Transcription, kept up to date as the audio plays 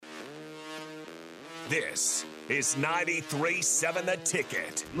This is 93.7 The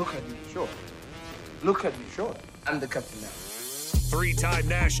Ticket. Look at me, sure. Look at me, sure. I'm the captain now. Three-time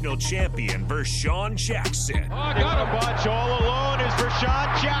national champion Vershawn Jackson. Oh, got a bunch all alone is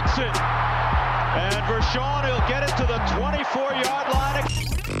Vershawn Jackson. And Vershawn will get it to the 24-yard line.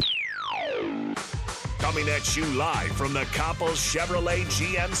 Coming at you live from the Coppels Chevrolet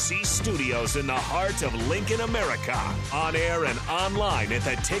GMC studios in the heart of Lincoln, America. On air and online at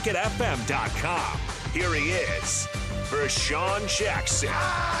theticketfm.com. Here he is, Vershawn Jackson.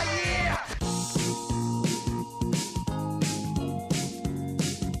 Ah, yeah!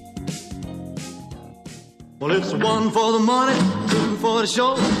 Well, it's one for the money, two for the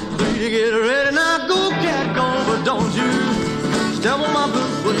show, three to get ready. Now go, cat, go, but don't you step on my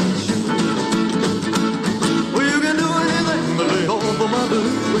blue suede shoe. Well, you can do anything but lay off of my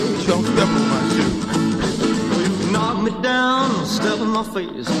blue suede shoe. Step on my shoe. Well, you can knock me down, step in my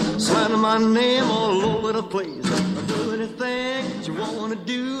face, slander my name all over the place. Do anything that you want to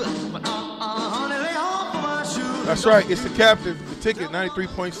do, but honey, lay off of my shoe. That's right. It's the captain, the ticket,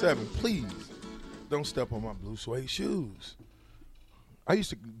 93.7. Please. Don't step on my blue suede shoes. I used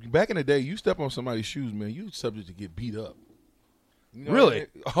to, back in the day, you step on somebody's shoes, man, you subject to get beat up. You know really?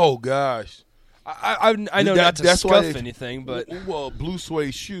 Oh, gosh. I know not to scuff anything, but. Well, blue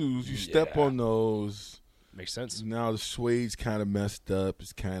suede shoes, you step on those. Makes sense. Now the suede's kind of messed up.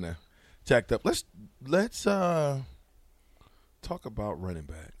 It's kind of jacked up. Let's talk about running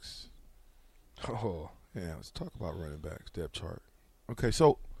backs. Oh. Yeah, let's talk about running backs, depth chart. Okay,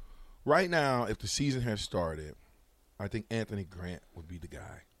 so. Right now, if the season has started, I think Anthony Grant would be the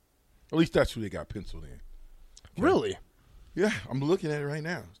guy. At least that's who they got penciled in. Okay. Really? Yeah, I'm looking at it right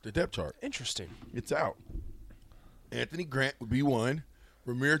now. It's the depth chart. Interesting. It's out. Anthony Grant would be 1.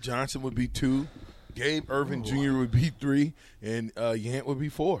 Ramir Johnson would be 2. Gabe Irvin Jr. would be 3. And Yant would be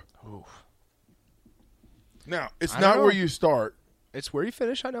 4. Ooh. Now, it's not where you start. It's where you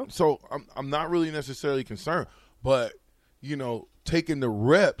finish, I know. So I'm not really necessarily concerned. But, you know, taking the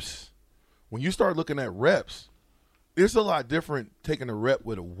reps – when you start looking at reps, it's a lot different taking a rep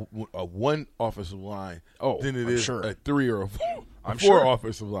with a 1 offensive line than it is a 3 or a 4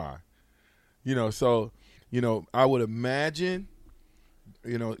 offensive line. You know, so, you know, I would imagine,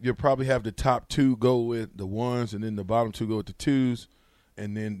 you know, you'll probably have the top 2 go with the 1s and then the bottom 2 go with the 2s,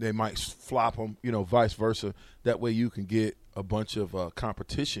 and then they might flop them, you know, vice versa. That way you can get a bunch of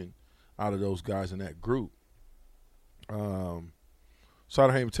competition out of those guys in that group.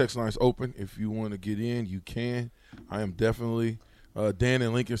 Sauterhaven text line is open. If you want to get in, you can. I am definitely. Dan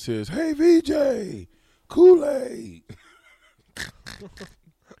in Lincoln says, "Hey, VJ, Kool-Aid."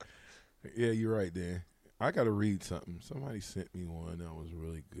 Yeah, you're right, Dan. I got to read something. Somebody sent me one that was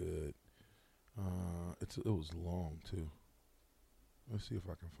really good. It was long, too. Let's see if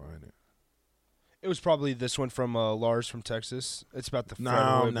I can find it. It was probably this one from Lars from Texas. It's about the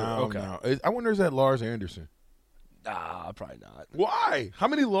No. I wonder, is that Lars Anderson? Nah, probably not. Why? How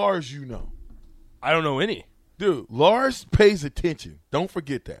many Lars you know? I don't know any. Dude, Lars pays attention. Don't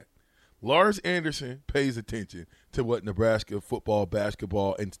forget that. Lars Anderson pays attention to what Nebraska football,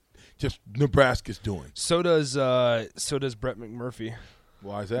 basketball, and just Nebraska's doing. So does Brett McMurphy.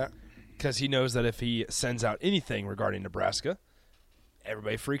 Why is that? Because he knows that if he sends out anything regarding Nebraska,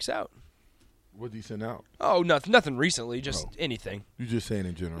 everybody freaks out. What did he send out? Oh, nothing recently, just anything. You're just saying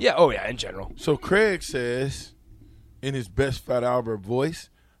in general. Yeah, in general. So Craig says, in his best Fat Albert voice,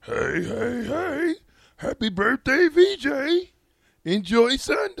 hey, happy birthday, VJ. Enjoy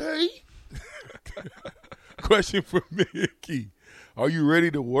Sunday. Question for Mickey. Are you ready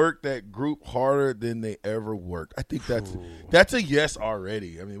to work that group harder than they ever worked? I think that's a yes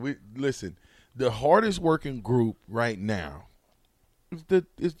already. I mean, listen, the hardest working group right now is the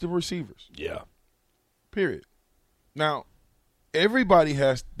receivers. Yeah. Period. Now, everybody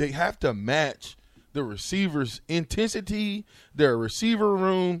have to match the receiver's intensity, their receiver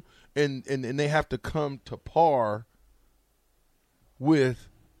room, and they have to come to par with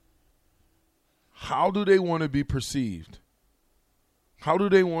how do they want to be perceived? How do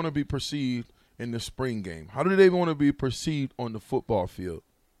they want to be perceived in the spring game? How do they want to be perceived on the football field?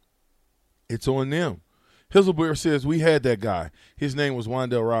 It's on them. Hizzlebear says, we had that guy. His name was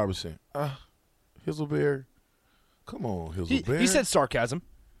Wandale Robinson. Hizzlebear, come on, Hizzlebear. He said sarcasm.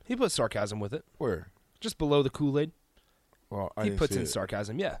 He put sarcasm with it. Where? Just below the Kool-Aid. Well, he puts in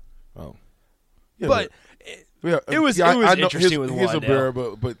sarcasm, yeah. Oh. Yeah, but it was interesting with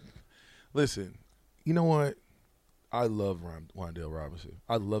Wandale. But listen, you know what? I love Wandale Robinson.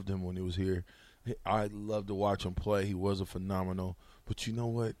 I loved him when he was here. I loved to watch him play. He was a phenomenal. But you know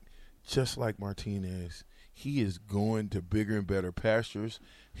what? Just like Martinez, he is going to bigger and better pastures.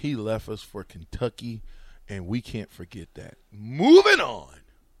 He left us for Kentucky, and we can't forget that. Moving on.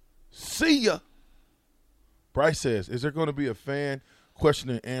 See ya. Bryce says, is there going to be a fan question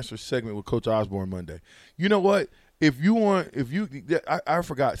and answer segment with Coach Osborne Monday? You know what? I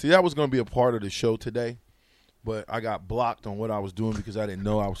forgot. See, that was going to be a part of the show today, but I got blocked on what I was doing because I didn't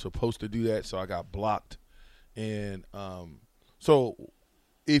know I was supposed to do that, so I got blocked. And so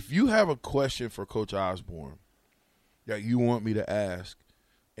if you have a question for Coach Osborne that you want me to ask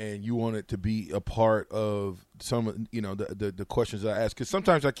and you want it to be a part of some, the questions I ask, because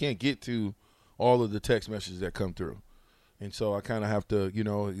sometimes I can't get to all of the text messages that come through. And so I kind of have to,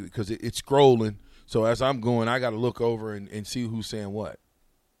 because it's scrolling. So as I'm going, I got to look over and see who's saying what.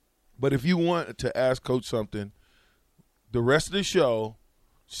 But if you want to ask Coach something, the rest of the show,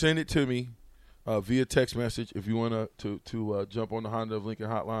 send it to me via text message. If you want to jump on the Honda of Lincoln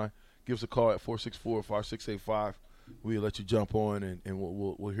hotline, give us a call at 464-5685. We'll let you jump on, and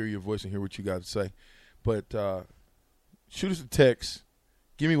we'll hear your voice and hear what you got to say. But shoot us a text.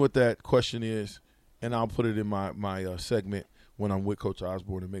 Give me what that question is, and I'll put it in my segment when I'm with Coach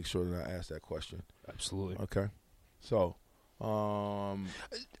Osborne and make sure that I ask that question. Absolutely. Okay. So, I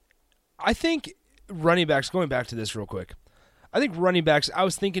think running backs, going back to this real quick, I think running backs, I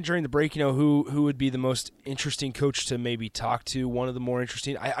was thinking during the break, who would be the most interesting coach to maybe talk to, one of the more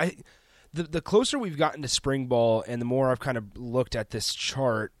interesting. The closer we've gotten to spring ball and the more I've kind of looked at this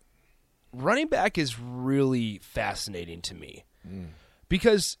chart, running back is really fascinating to me.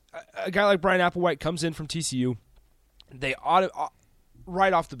 Because a guy like Brian Applewhite comes in from TCU, they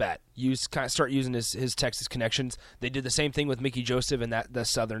right off the bat start using his Texas connections. They did the same thing with Mickey Joseph and the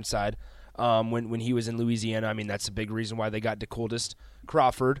southern side when he was in Louisiana. I mean, that's a big reason why they got DeColdest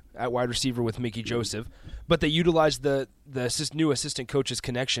Crawford at wide receiver with Mickey Joseph. But they utilized the new assistant coach's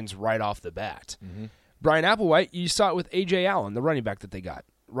connections right off the bat. Mm-hmm. Brian Applewhite, you saw it with A.J. Allen, the running back that they got.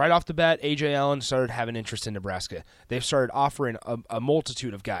 Right off the bat, A.J. Allen started having interest in Nebraska. They've started offering a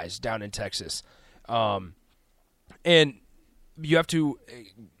multitude of guys down in Texas. And you have to –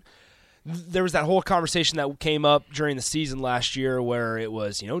 there was that whole conversation that came up during the season last year where it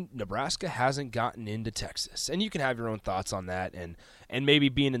was, Nebraska hasn't gotten into Texas. And you can have your own thoughts on that and maybe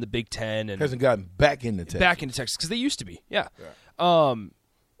being in the Big Ten. And hasn't gotten back into Texas. Back into Texas because they used to be, yeah.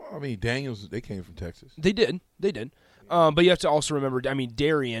 Daniels, they came from Texas. They did. But you have to also remember,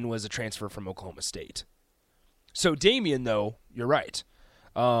 Darian was a transfer from Oklahoma State. So Damian, though, you're right.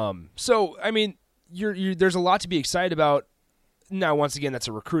 There's a lot to be excited about. Now, once again, that's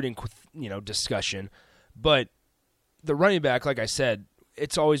a recruiting, discussion. But the running back, like I said,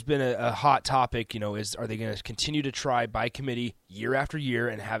 it's always been a hot topic. Are they going to continue to try by committee year after year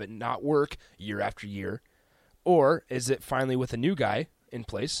and have it not work year after year? Or is it finally with a new guy in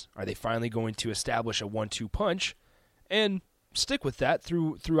place? Are they finally going to establish a 1-2 punch and stick with that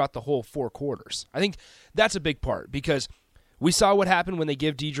throughout the whole 4 quarters? I think that's a big part because we saw what happened when they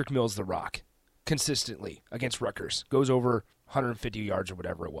give Dedrick Mills the rock consistently against Rutgers. Goes over 150 yards or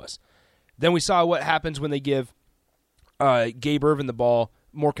whatever it was. Then we saw what happens when they give Gabe Ervin the ball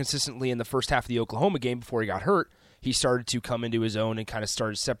more consistently in the first half of the Oklahoma game before he got hurt. He started to come into his own and kind of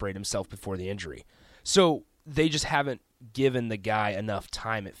started to separate himself before the injury. So they just haven't given the guy enough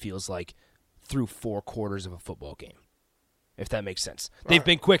time, it feels like, through 4 quarters of a football game, if that makes sense. They've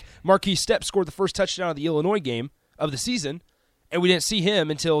been quick. Marquise Stepp scored the first touchdown of the Illinois game of the season, and we didn't see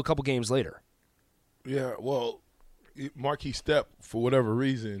him until a couple games later. Yeah, well, Marquise Stepp, for whatever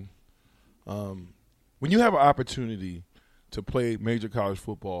reason, when you have an opportunity to play major college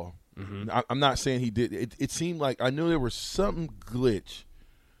football, I'm not saying he did. It seemed like I knew there was some glitch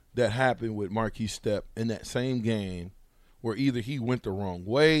that happened with Marquise Stepp in that same game where either he went the wrong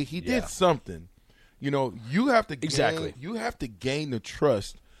way, he did something. You have to gain the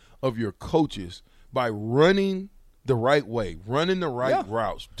trust of your coaches by running the right way, running the right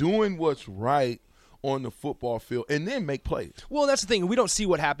routes, doing what's right on the football field, and then make plays. Well, that's the thing. We don't see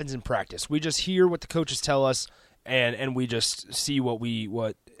what happens in practice. We just hear what the coaches tell us, and we just see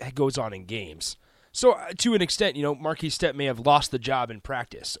what goes on in games. So to an extent, Marquise Stepp may have lost the job in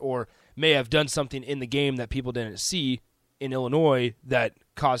practice or may have done something in the game that people didn't see in Illinois that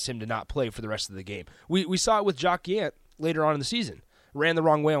caused him to not play for the rest of the game. We saw it with Jock Gant later on in the season. Ran the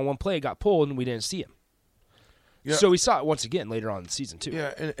wrong way on one play, got pulled, and we didn't see him. Yeah. So we saw it once again later on in the season, too.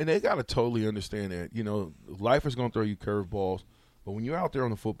 Yeah, and they got to totally understand that, life is going to throw you curveballs. But when you're out there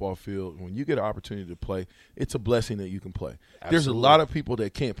on the football field, when you get an opportunity to play, it's a blessing that you can play. Absolutely. There's a lot of people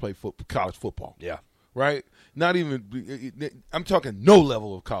that can't play college football. Yeah. Right? Not even – I'm talking no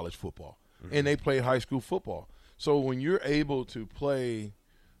level of college football. Mm-hmm. And they play high school football. So when you're able to play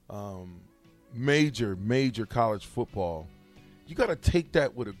major college football, you got to take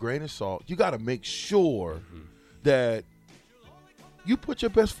that with a grain of salt. You got to make sure that you put your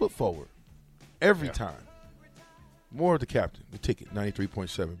best foot forward every time. More of the captain, the ticket,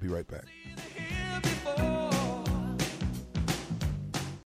 93.7. Be right back.